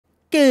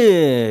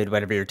Good,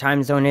 whatever your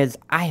time zone is.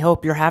 I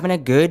hope you're having a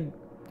good,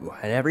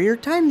 whatever your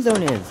time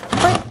zone is.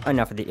 But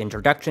enough of the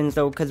introductions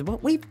though, because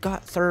what we've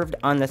got served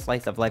on the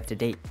Slice of Life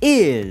today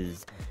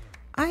is...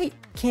 I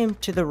came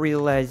to the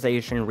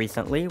realization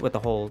recently with the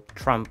whole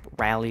Trump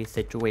rally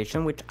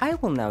situation, which I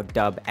will now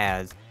dub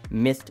as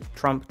Missed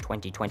Trump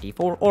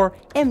 2024 or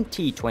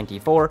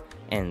MT24,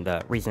 and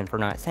the reason for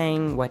not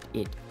saying what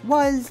it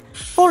was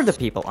for the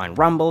people on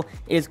Rumble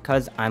is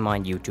because I'm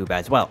on YouTube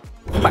as well.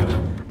 But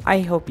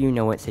I hope you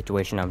know what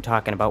situation I'm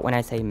talking about when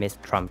I say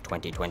Missed Trump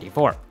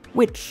 2024.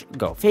 Which,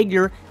 go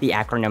figure, the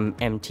acronym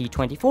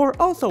MT24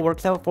 also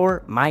works out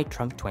for My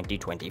Trump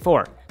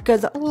 2024.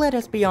 Cause let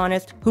us be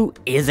honest, who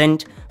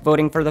isn't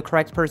voting for the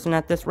correct person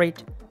at this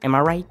rate? Am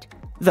I right?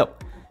 Though,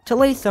 to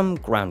lay some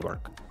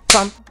groundwork,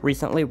 Trump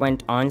recently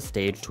went on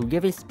stage to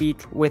give a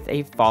speech with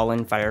a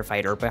fallen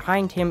firefighter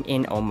behind him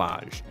in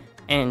homage.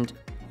 And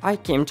I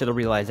came to the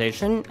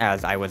realization,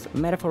 as I was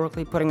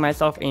metaphorically putting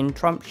myself in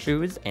Trump's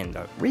shoes, and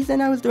the reason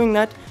I was doing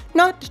that,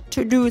 not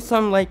to do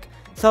some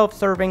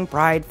self-serving,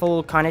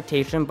 prideful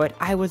connotation, but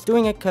I was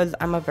doing it because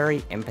I'm a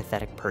very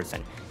empathetic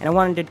person, and I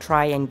wanted to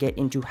try and get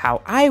into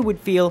how I would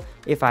feel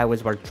if I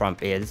was where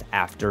Trump is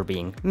after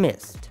being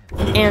missed.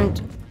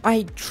 And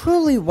I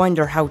truly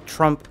wonder how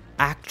Trump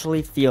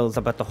actually feels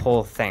about the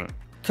whole thing,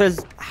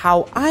 because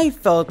how I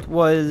felt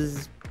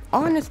was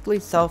honestly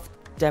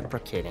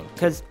self-deprecating,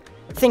 because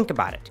think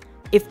about it,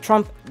 if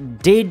Trump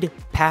did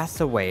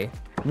pass away,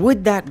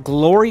 would that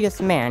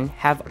glorious man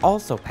have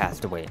also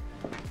passed away?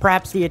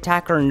 Perhaps the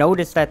attacker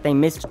noticed that they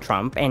missed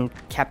Trump and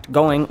kept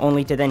going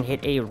only to then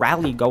hit a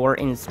rally goer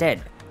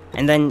instead.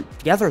 And then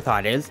the other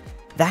thought is,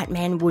 that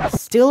man would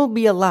still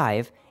be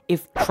alive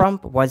if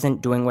Trump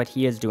wasn't doing what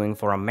he is doing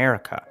for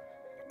America.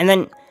 And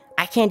then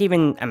I can't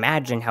even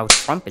imagine how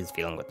Trump is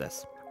feeling with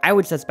this. I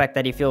would suspect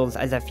that he feels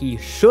as if he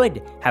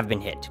should have been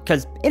hit,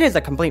 because it is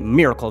a complete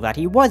miracle that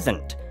he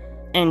wasn't.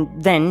 And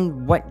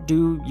then what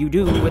do you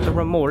do with the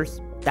remorse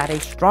that a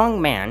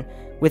strong man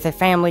with a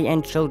family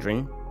and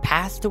children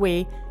passed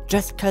away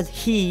just because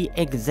he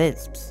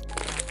exists?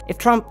 If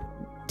Trump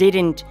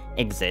didn't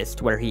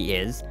exist where he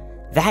is,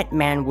 that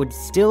man would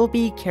still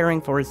be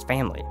caring for his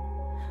family.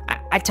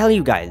 I tell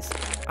you guys,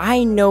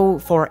 I know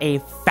for a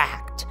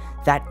fact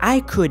that I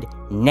could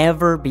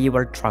never be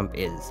where Trump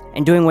is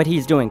and doing what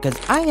he's doing, because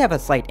I have a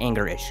slight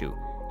anger issue.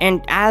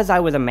 And as I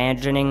was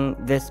imagining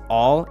this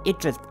all, it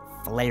just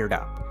flared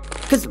up.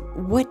 Because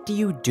what do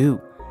you do?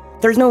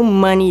 There's no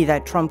money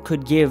that Trump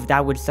could give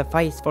that would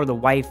suffice for the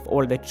wife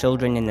or the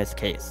children in this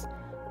case.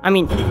 I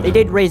mean, they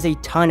did raise a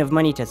ton of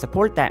money to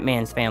support that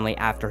man's family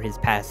after his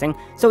passing,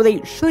 so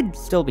they should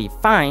still be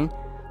fine,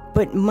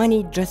 but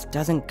money just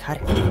doesn't cut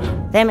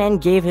it. That man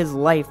gave his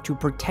life to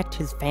protect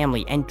his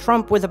family, and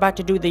Trump was about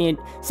to do the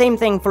same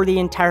thing for the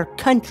entire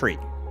country.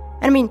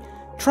 And I mean,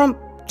 Trump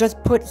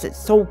just puts it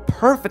so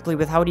perfectly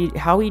with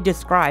how he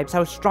describes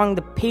how strong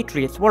the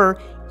Patriots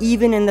were,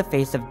 even in the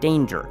face of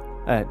danger.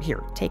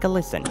 Here, take a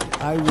listen.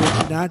 I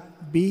would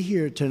not be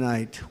here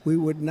tonight. We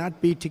would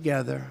not be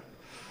together.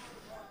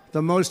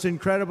 The most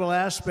incredible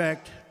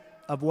aspect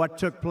of what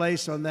took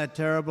place on that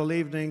terrible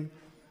evening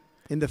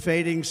in the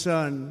fading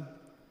sun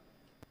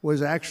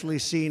was actually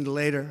seen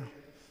later.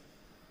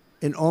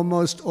 In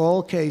almost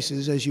all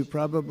cases, as you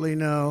probably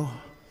know,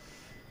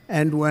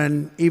 and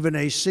when even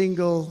a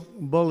single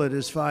bullet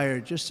is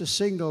fired, just a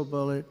single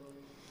bullet,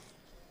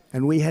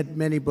 and we had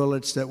many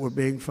bullets that were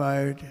being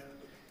fired,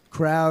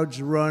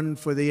 crowds run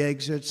for the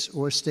exits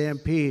or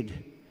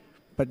stampede,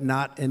 but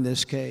not in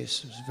this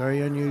case. It's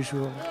very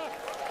unusual.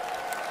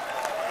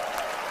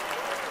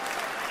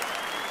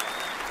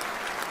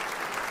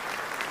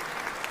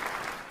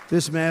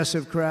 This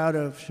massive crowd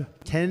of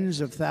tens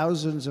of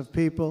thousands of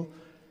people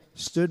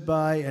stood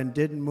by and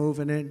didn't move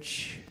an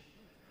inch.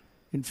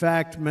 In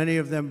fact, many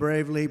of them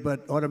bravely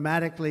but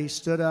automatically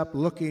stood up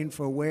looking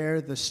for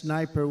where the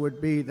sniper would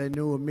be. They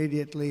knew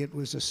immediately it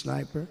was a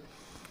sniper.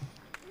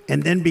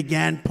 And then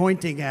began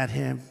pointing at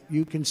him.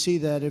 You can see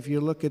that if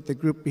you look at the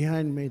group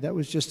behind me. That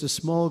was just a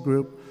small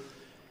group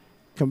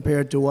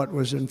compared to what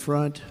was in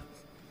front.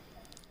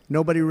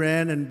 Nobody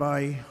ran, and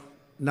by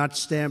not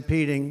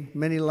stampeding,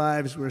 many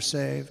lives were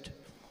saved.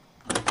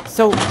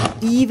 So,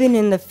 even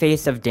in the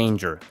face of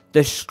danger,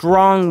 the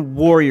strong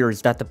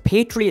warriors that the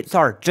Patriots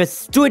are just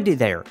stood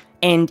there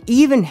and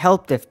even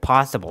helped if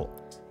possible.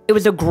 It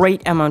was a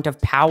great amount of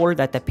power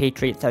that the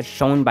Patriots has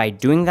shown by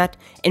doing that,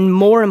 and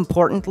more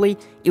importantly,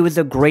 it was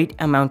a great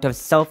amount of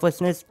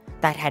selflessness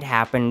that had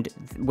happened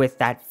with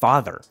that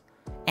father.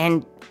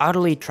 And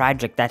utterly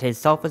tragic that his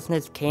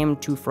selflessness came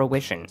to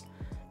fruition.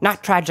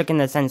 Not tragic in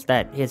the sense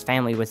that his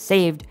family was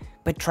saved,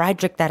 but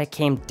tragic that it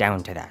came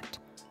down to that.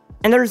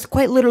 And there's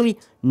quite literally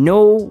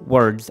no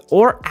words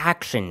or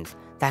actions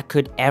that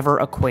could ever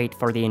equate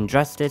for the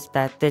injustice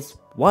that this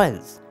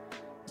was.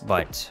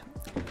 But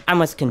I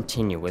must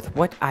continue with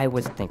what I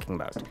was thinking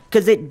about,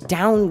 because it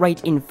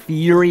downright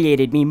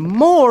infuriated me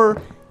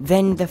more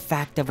than the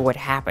fact of what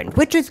happened,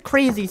 which is a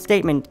crazy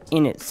statement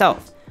in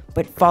itself,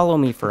 but follow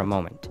me for a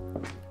moment.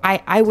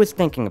 I was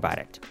thinking about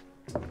it.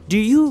 Do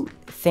you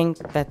think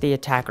that the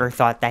attacker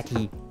thought that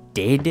he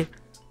did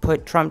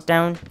put Trump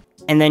down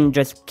and then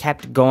just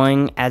kept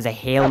going as a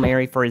Hail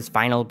Mary for his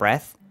final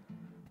breath?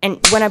 And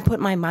when I put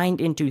my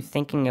mind into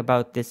thinking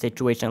about this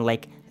situation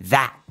like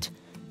that,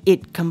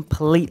 it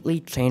completely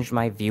changed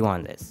my view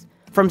on this.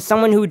 From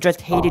someone who just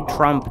hated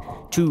Trump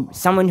to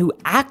someone who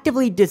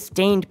actively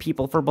disdained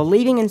people for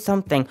believing in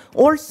something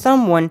or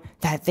someone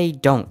that they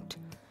don't.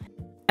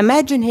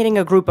 Imagine hating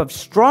a group of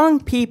strong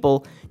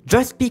people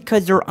just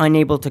because you're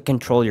unable to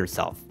control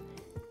yourself.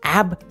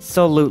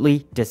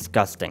 Absolutely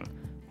disgusting.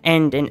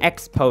 And an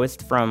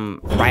ex-post from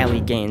Riley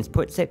Gaines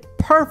puts it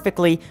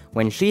perfectly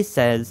when she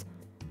says,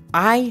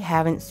 "I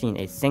haven't seen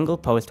a single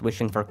post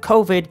wishing for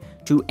COVID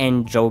to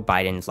end Joe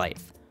Biden's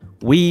life.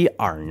 We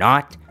are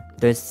not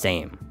the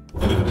same."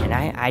 And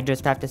I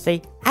just have to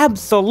say,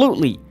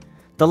 absolutely.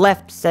 The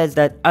left says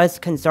that us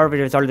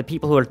conservatives are the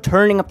people who are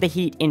turning up the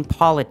heat in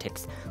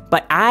politics,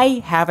 but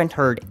I haven't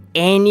heard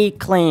any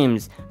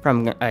claims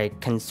from a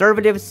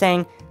conservative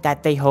saying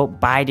that they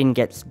hope Biden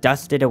gets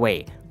dusted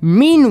away.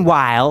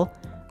 Meanwhile,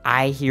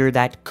 I hear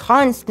that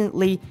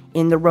constantly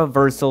in the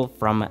reversal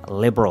from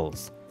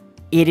liberals.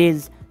 It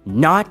is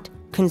not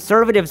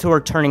conservatives who are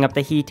turning up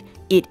the heat,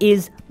 it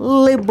is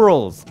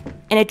liberals.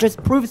 And it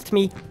just proves to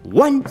me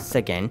once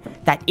again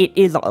that it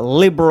is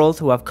liberals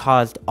who have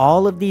caused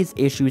all of these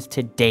issues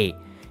today.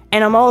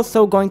 And I'm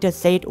also going to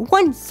say it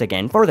once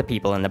again for the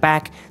people in the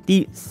back,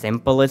 the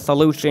simplest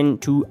solution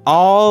to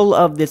all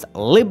of this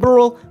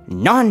liberal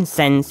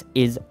nonsense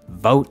is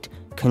vote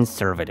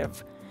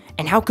conservative.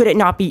 And how could it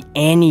not be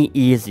any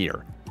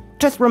easier?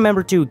 Just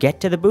remember to get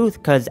to the booth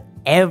because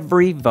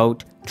every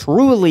vote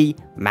truly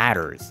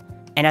matters.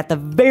 And at the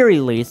very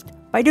least,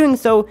 by doing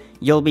so,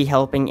 you'll be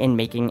helping in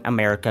making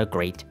America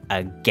great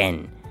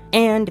again.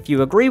 And if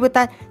you agree with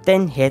that,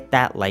 then hit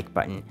that like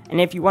button. And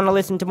if you want to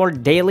listen to more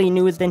daily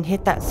news, then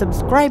hit that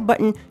subscribe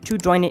button to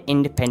join an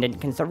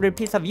independent conservative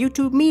piece of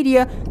YouTube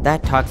media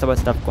that talks about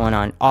stuff going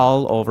on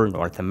all over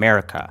North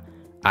America.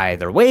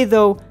 Either way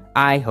though,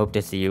 I hope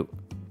to see you.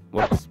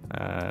 Whoops,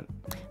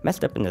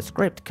 messed up in the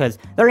script because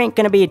there ain't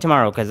gonna be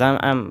tomorrow because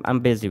I'm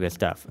busy with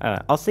stuff.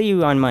 I'll see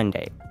you on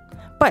Monday.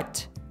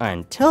 But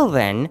until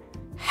then,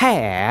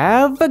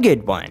 have a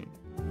good one.